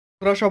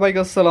বন্ধুরা সবাইকে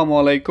আসসালামু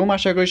আলাইকুম।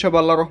 আশা করি সব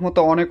আল্লাহর রহমতে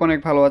অনেক অনেক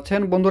ভালো আছেন।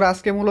 বন্ধুরা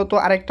আজকে মূলত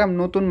আরেকটা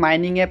নতুন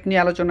মাইনিং অ্যাপ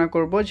নিয়ে আলোচনা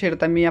করব,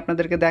 সেটাতে আমি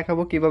আপনাদেরকে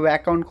দেখাবো কিভাবে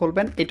অ্যাকাউন্ট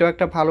খুলবেন। এটাও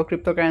একটা ভালো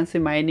ক্রিপ্টোকারেন্সি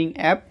মাইনিং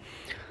অ্যাপ।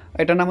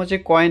 এটার নাম হচ্ছে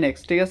CoinX,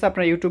 ঠিক আছে?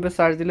 আপনারা ইউটিউবে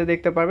সার্চ দিলে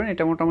দেখতে পারবেন।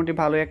 এটা মোটামুটি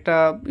ভালো একটা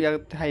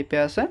হাইপে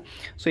আছে।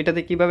 সো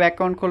এটাতে কীভাবে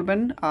অ্যাকাউন্ট খুলবেন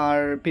আর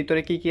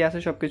ভিতরে কী কী আছে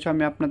সব কিছু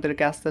আমি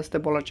আপনাদেরকে আস্তে আস্তে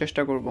বলার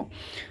চেষ্টা করব।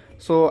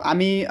 সো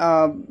আমি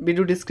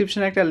ভিডিও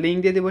ডিসক্রিপশনে একটা লিঙ্ক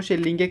দিয়ে দেবো, সেই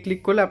লিঙ্কে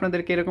ক্লিক করলে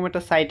আপনাদেরকে এরকম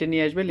একটা সাইটে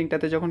নিয়ে আসবে।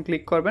 লিঙ্কটাতে যখন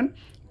ক্লিক করবেন,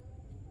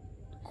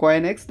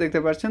 CoinX দেখতে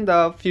পাচ্ছেন, দ্য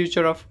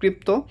ফিউচার অফ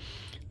ক্রিপ্টো।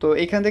 তো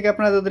এখান থেকে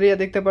আপনারা তাদের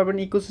দেখতে পারবেন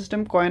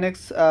ecosystem CoinX,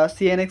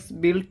 CNX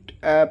built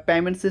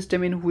payment system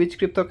in which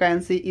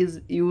cryptocurrency is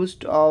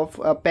used of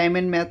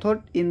payment method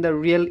in the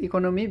real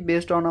economy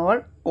based on our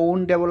own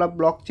developed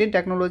blockchain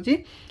technology.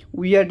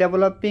 We are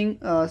developing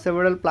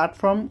several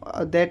platforms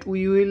that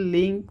we will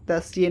link the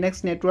CNX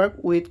network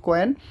with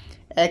coin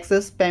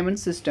access payment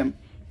system.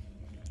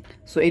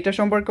 So এটা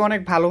সম্পর্কে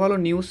অনেক ভালো ভালো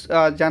news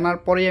জানার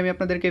পরেই আমি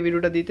আপনাদেরকে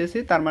ভিডিওটা দিতেছি।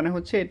 তার মানে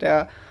হচ্ছে এটা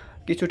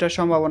কিছুটা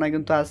সম্ভাবনা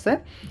কিন্তু আছে,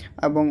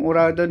 এবং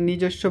ওরা ওদের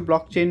নিজস্ব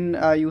ব্লকচেন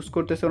ইউজ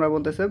করতেছে। ওরা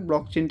বলতেছে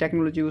ব্লকচেন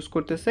টেকনোলজি ইউজ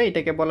করতেছে।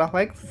 এটাকে বলা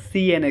হয়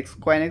সিএনএক্স,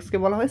 কয়েনএক্সকে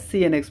বলা হয়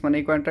সিএনএক্স, মানে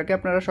এই কয়েনটাকে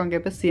আপনারা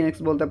সংক্ষেপে সিএনএক্স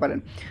বলতে পারেন।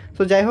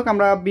 সো যাই হোক,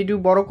 আমরা ভিডিও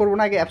বড় করবো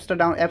না, আগে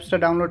অ্যাপসটা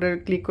ডাউনলোডে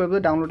ক্লিক করবো,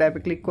 ডাউনলোড অ্যাপে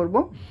ক্লিক করবো।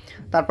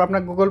 তারপর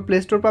আপনার গুগল প্লে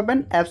স্টোর পাবেন,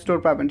 অ্যাপ স্টোর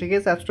পাবেন, ঠিক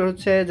আছে? অ্যাপ স্টোর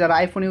হচ্ছে যারা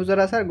আইফোন ইউজার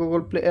আছে, আর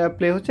গুগল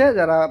প্লে হচ্ছে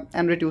যারা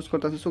অ্যান্ড্রয়েড ইউজ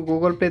করতেছে। সো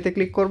গুগল প্লেতে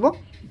ক্লিক করবো,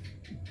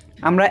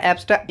 আমরা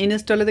অ্যাপসটা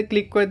ইনস্টলেতে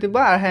ক্লিক করে দেবো।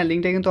 আর হ্যাঁ,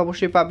 লিঙ্কটা কিন্তু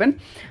অবশ্যই পাবেন।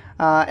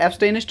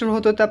 অ্যাপসটা ইনস্টল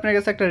হতে হতে আপনার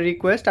কাছে একটা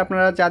রিকোয়েস্ট,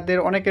 আপনারা যাদের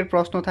অনেকের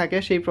প্রশ্ন থাকে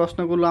সেই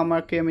প্রশ্নগুলো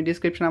আমাকে আমি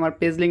ডিসক্রিপশনে আমার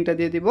পেজ লিঙ্কটা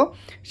দিয়ে দিব।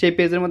 সেই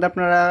পেজের মধ্যে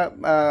আপনারা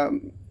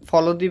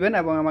ফলো দিবেন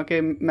এবং আমাকে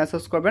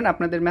মেসেজ করবেন।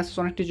 আপনাদের মেসেজ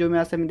অনেকটি জমে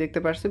আছে আমি দেখতে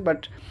পারছি, বাট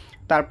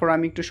তারপর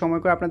আমি একটু সময়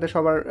করে আপনাদের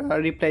সবার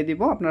রিপ্লাই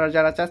দিব। আপনারা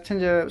যারা চাচ্ছেন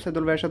যে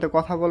সেদুল ভাইয়ের সাথে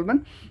কথা বলবেন,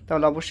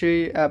 তাহলে অবশ্যই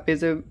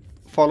পেজে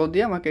ফলো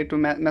দিয়ে আমাকে একটু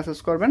মেসেজ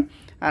করবেন।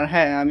 আর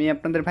হ্যাঁ, আমি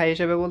আপনাদের ভাই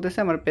হিসেবে বলতেছি,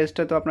 আমার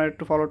পেজটা তো আপনারা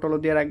একটু ফলো টলো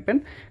দিয়ে রাখবেন,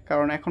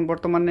 কারণ এখন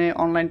বর্তমানে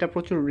অনলাইনটা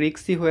প্রচুর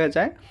রিস্কি হয়ে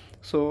যায়।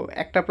 সো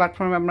একটা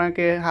প্ল্যাটফর্মে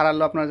আপনাকে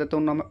হারালো, আপনারা যাতে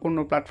অন্য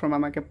প্ল্যাটফর্ম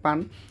আমাকে পান,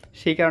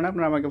 সেই কারণে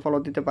আপনারা আমাকে ফলো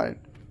দিতে পারেন।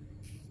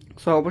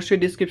 সো অবশ্যই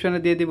ডিসক্রিপশনে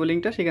দিয়ে দিব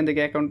লিঙ্কটা, সেখান থেকে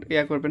অ্যাকাউন্ট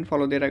করবেন,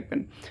 ফলো দিয়ে রাখবেন।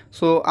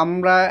 সো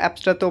আমরা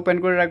অ্যাপসটাতে ওপেন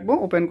করে রাখবো,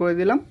 ওপেন করে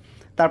দিলাম।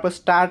 তারপর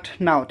স্টার্ট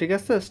নাও, ঠিক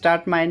আছে?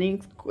 স্টার্ট মাইনিং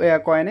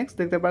কয়েনএক্স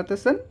দেখতে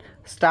পারতেছেন,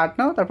 স্টার্ট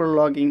নাও, তারপর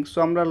লগইন। সো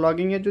আমরা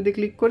লগইনে যদি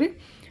ক্লিক করি,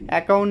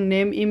 অ্যাকাউন্ট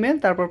নেম, ইমেল,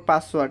 তারপর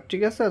পাসওয়ার্ড,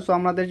 ঠিক আছে? সো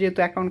আমাদের যেহেতু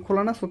অ্যাকাউন্ট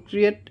খোলা না, সো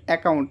ক্রিয়েট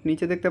অ্যাকাউন্ট,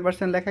 নিচে দেখতে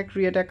পাচ্ছেন লেখা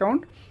ক্রিয়েট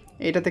অ্যাকাউন্ট,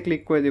 এটাতে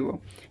ক্লিক করে দিব।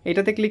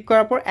 এটাতে ক্লিক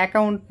করার পর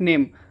অ্যাকাউন্ট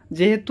নেম,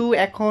 যেহেতু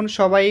এখন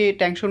সবাই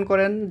টেনশন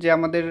করেন যে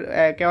আমাদের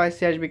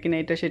কেওয়াইসি আসবে কিনা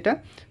এটা সেটা,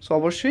 সো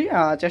অবশ্যই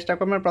চেষ্টা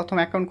করবেন প্রথম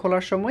অ্যাকাউন্ট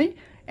খোলার সময়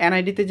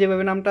এনআইডিতে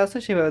যেভাবে নামটা আছে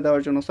সেভাবে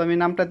দেওয়ার জন্য। সো আমি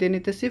নামটা দিয়ে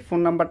নিতেছি, ফোন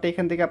নাম্বারটা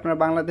এখান থেকে আপনারা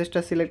বাংলাদেশটা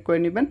সিলেক্ট করে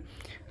নেবেন।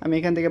 আমি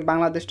এখান থেকে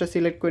বাংলাদেশটা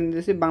সিলেক্ট করে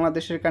নিতেছি,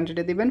 বাংলাদেশের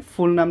কান্ট্রিটা দিবেন,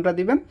 ফুল নামটা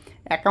দিবেন,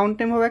 অ্যাকাউন্ট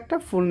নেম হবে একটা,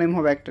 ফুল নেম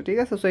হবে একটা, ঠিক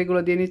আছে? সো এগুলো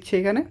দিয়ে নিচ্ছি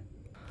এখানে।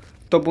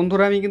 তো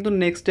বন্ধুরা আমি কিন্তু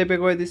নেক্সট স্টেপে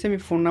করে দিছি, আমি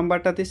ফোন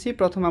নাম্বারটা দিছি,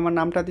 প্রথমে আমার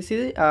নামটা দিছি,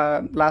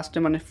 লাস্টে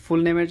মানে ফুল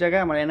নেমের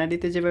জায়গায় আমার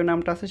এনআইডিতে যেভাবে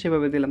নামটা আছে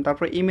সেভাবে দিলাম।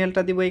 তারপর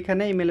ইমেলটা দিব,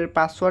 এখানে ইমেলের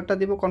পাসওয়ার্ডটা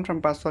দিব, কনফার্ম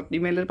পাসওয়ার্ড।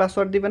 ইমেলের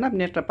পাসওয়ার্ড দিবেন,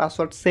 আপনি একটা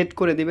পাসওয়ার্ড সেট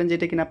করে দিবেন,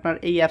 যেটা কিনা আপনার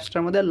এই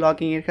অ্যাপসটার মধ্যে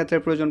লগইনের ক্ষেত্রে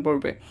প্রয়োজন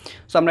পড়বে।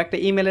 সো আমরা একটা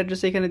ইমেল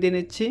অ্যাড্রেস এখানে দিয়ে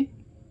নিচ্ছি।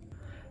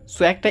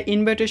 সো একটা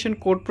ইনভাইটেশন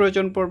কোড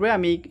প্রয়োজন পড়বে,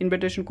 আমি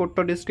ইনভাইটেশন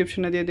কোডটা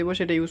ডিসক্রিপশনে দিয়ে দেবো,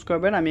 সেটা ইউজ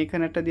করবেন। আমি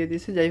এখানে একটা দিয়ে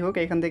দিচ্ছি। যাই হোক,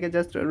 এখান থেকে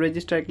জাস্ট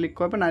রেজিস্টার ক্লিক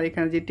করবেন, আর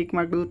এখানে যে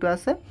টিকমার্ক দুটো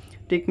আছে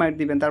টিকমার্ক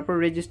দিবেন, তারপর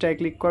রেজিস্টার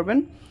ক্লিক করবেন।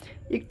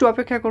 একটু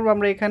অপেক্ষা করবো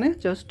আমরা এখানে,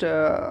 জাস্ট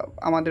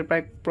আমাদের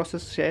প্রায়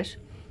প্রসেস শেষ,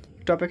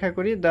 একটু অপেক্ষা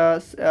করি। The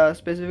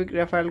specific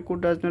referral code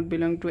does not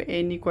belong to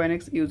any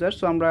কয়েনএক্স user.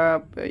 So আমরা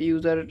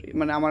ইউজার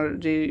মানে আমার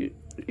যে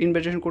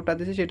ইনভাইটেশন কোডটা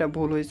দিয়েছি সেটা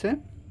ভুল হয়েছে।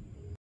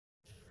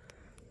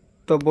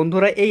 তো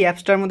বন্ধুরা এই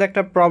অ্যাপসটার মধ্যে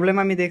একটা প্রবলেম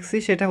আমি দেখছি,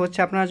 সেটা হচ্ছে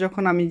আপনারা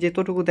যখন আমি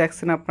যেতটুকু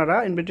দেখছেন, আপনারা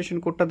ইনভিটেশন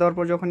কোডটা দেওয়ার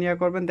পর যখন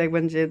করবেন,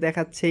 দেখবেন যে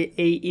দেখাচ্ছে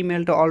এই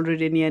ইমেলটা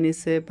অলরেডি নিয়ে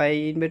নিছে, বা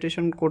এই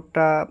ইনভিটেশন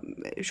কোডটা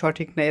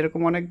সঠিক না,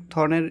 এরকম অনেক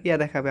ধরনের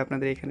দেখাবে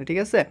আপনাদের এখানে, ঠিক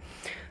আছে?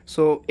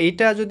 সো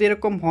এইটা যদি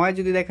এরকম হয়,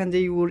 যদি দেখেন যে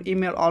ইউর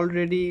ইমেল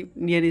অলরেডি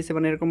নিয়ে নিছে,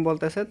 মানে এরকম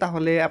বলতেছে,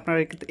 তাহলে আপনারা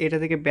এটা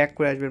থেকে ব্যাক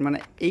করে আসবেন, মানে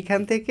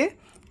এইখান থেকে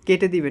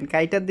কেটে দিবেন,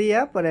 কাইটা দিয়া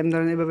পরে এমন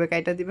ধরনের এভাবে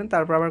কাইটা দিবেন।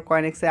 তারপর আবার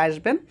কয়েনএক্সে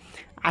আসবেন,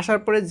 আসার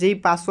পরে যেই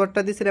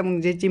পাসওয়ার্ডটা দিচ্ছেন এবং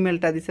যে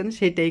জিমেলটা দিচ্ছেন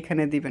সেইটা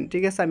এখানে দিবেন,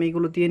 ঠিক আছে? আমি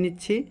এগুলো দিয়ে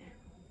নিচ্ছি।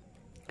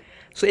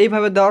 সো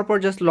এইভাবে দেওয়ার পর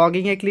জাস্ট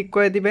লগইনে ক্লিক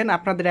করে দিবেন,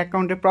 আপনাদের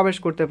অ্যাকাউন্টে প্রবেশ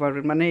করতে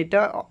পারবেন, মানে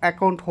এটা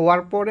অ্যাকাউন্ট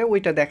হওয়ার পরে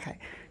ওইটা দেখায়,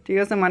 ঠিক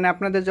আছে? মানে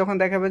আপনাদের যখন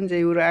দেখাবেন যে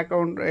your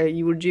account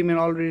your Gmail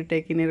already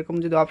taking, এরকম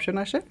যদি অপশন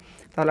আসে,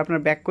 তাহলে আপনার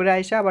ব্যাক করে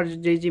আইসা আবার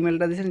যেই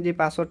জিমেলটা দিয়েছেন, যে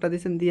পাসওয়ার্ডটা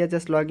দিয়েছেন দিয়ে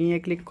জাস্ট লগইনে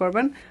ক্লিক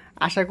করবেন,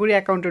 আশা করি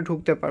অ্যাকাউন্টে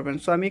ঢুকতে পারবেন।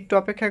 সো আমি একটু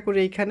অপেক্ষা করি,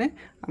 এইখানে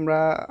আমরা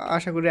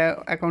আশা করি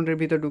অ্যাকাউন্টের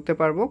ভিতর ঢুকতে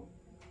পারবো।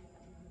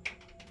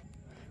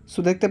 সো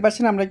দেখতে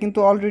পাচ্ছেন আমরা কিন্তু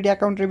অলরেডি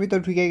অ্যাকাউন্টের ভিতর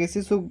ঢুকে গেছি।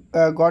 So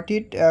got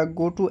it,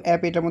 go to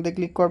app, এটার মধ্যে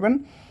ক্লিক করবেন।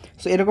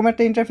 সো এরকম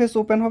একটা ইন্টারফেস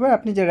ওপেন হবে।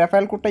 আপনি যে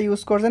রেফারেল কোডটা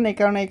ইউজ করছেন এই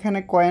কারণে এখানে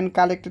কয়েন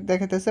কালেক্টেড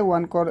দেখাইতেছে,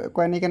 ওয়ান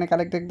কয়েন এখানে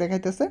কালেক্টেড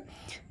দেখাইতেছে।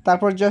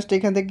 তারপর জাস্ট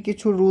এখান থেকে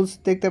কিছু রুলস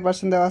দেখতে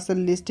পাচ্ছেন দেওয়া আছে,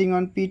 listing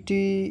on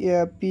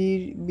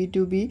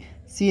B2B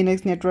CNX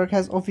network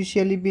has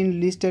officially bin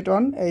listed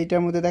on,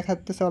 এইটার মধ্যে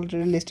দেখাতেছে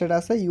অলরেডি লিস্টেড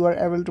আছে। You R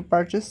able to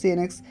purchase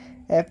CNX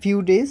few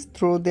days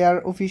through there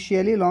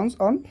officially launch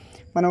on,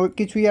 মানে ওই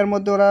কিছু ইয়ার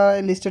মধ্যে ওরা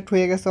লিস্টেড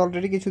হয়ে গেছে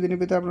অলরেডি, কিছুদিনের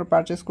ভিতরে আপনারা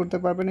পারচেস করতে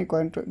পারবেন এই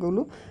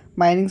কয়েনগুলো।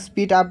 মাইনিং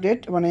স্পিড আপডেট,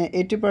 মানে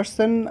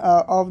 80%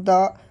 of the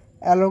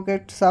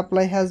allocate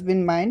supply has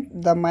been mind,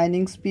 the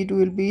mining speed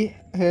will be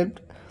helped,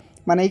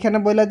 মানে এইখানে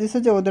বলে দিছে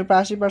যে ওদের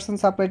প্রায় 80%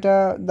 সাপ্লাইটা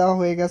দেওয়া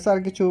হয়ে গেছে, আর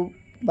কিছু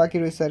বাকি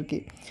রয়েছে আর কি।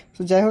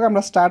 সো যাই হোক,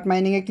 আমরা স্টার্ট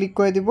মাইনিংয়ে ক্লিক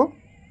করে দিব।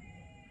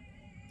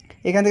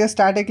 এখান থেকে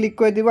স্টার্টে ক্লিক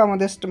করে দিব।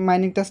 আমাদের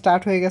মাইনিংটা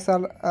স্টার্ট হয়ে গেছে,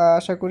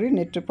 আশা করি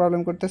নেটের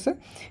প্রবলেম করতেছে।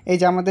 এই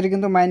যে আমাদের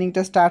কিন্তু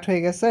মাইনিংটা স্টার্ট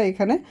হয়ে গেছে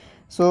এখানে।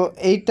 সো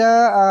এইটা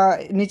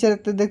নিচে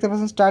দেখতে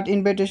পাচ্ছেন স্টার্ট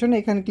ইনভাইটেশন,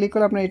 এখানে ক্লিক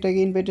করে আপনারা এটাকে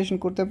ইনভাইটেশন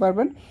করতে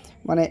পারবেন।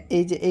 মানে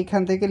এই যে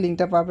এইখান থেকে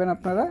লিঙ্কটা পাবেন,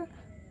 আপনারা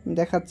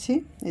দেখাচ্ছি,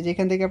 এই যে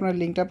এখান থেকে আপনারা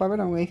লিঙ্কটা পাবেন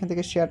এবং এইখান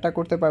থেকে শেয়ারটা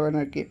করতে পারবেন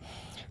আর কি।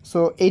 সো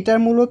এইটার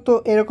মূলত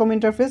এরকম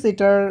ইন্টারফেস,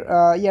 এটার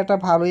ইয়াটা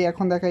ভালোই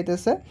এখন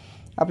দেখাইতেছে।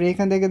 আপনি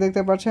এখান থেকে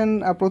দেখতে পাচ্ছেন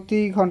প্রতি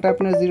ঘন্টায়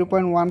আপনার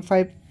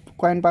 0.15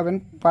 কয়েন পাবেন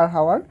পার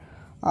হাওয়ার।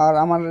 আর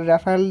আমার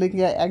রেফারেল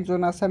লিঙ্কে একজন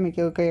আছে, আমি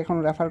কেউকে এখন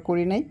রেফার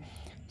করি নাই।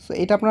 সো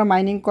এটা আপনারা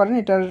মাইনিং করেন,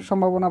 এটার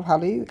সম্ভাবনা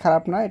ভালোই,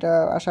 খারাপ না। এটা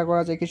আশা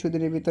করা যায়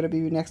কিছুদিনের ভিতরে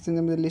বিভিন্ন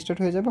এক্সচেঞ্জের মধ্যে লিস্টেড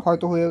হয়ে যাবে,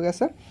 হয়তো হয়েও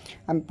গেছে।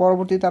 আমি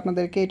পরবর্তীতে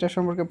আপনাদেরকে এটা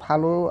সম্পর্কে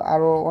ভালো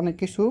আরও অনেক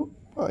কিছু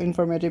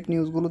ইনফরমেটিভ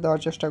নিউজগুলো দেওয়ার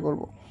চেষ্টা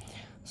করব।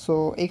 সো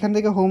এখান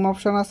থেকে হোম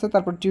অপশন আছে,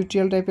 তারপর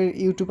টিউটোরিয়াল টাইপের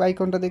ইউটিউব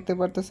আইকনটা দেখতে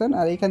পারতেছেন।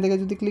 আর এখান থেকে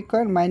যদি ক্লিক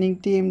করেন মাইনিং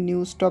টিম,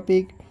 নিউজ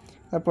টপিক,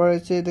 তারপর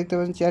হচ্ছে দেখতে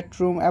পাচ্ছেন চ্যাট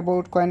রুম,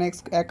 অ্যাবাউট CoinX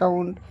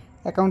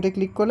অ্যাকাউন্টে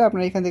ক্লিক করলে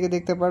আপনারা এখান থেকে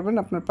দেখতে পারবেন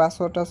আপনার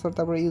পাসওয়ার্ড টাসওয়ার্ড,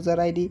 তারপর ইউজার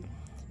আইডি,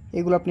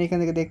 এগুলো আপনি এখান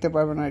থেকে দেখতে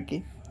পারবেন আর কি।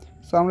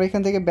 সো আমরা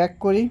এখান থেকে ব্যাক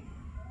করি,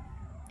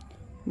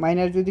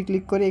 মাইনার যদি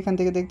ক্লিক করি এখান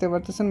থেকে দেখতে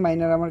পারতেছেন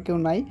মাইনার আমার কেউ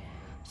নাই।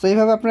 সো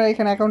এইভাবে আপনারা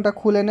এখানে অ্যাকাউন্টটা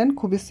খুলে নেন,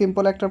 খুবই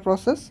সিম্পল একটা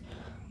প্রসেস।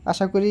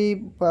 আশা করি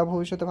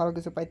ভবিষ্যতে ভালো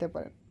কিছু পাইতে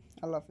পারেন।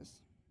 আল্লাহ হাফিজ।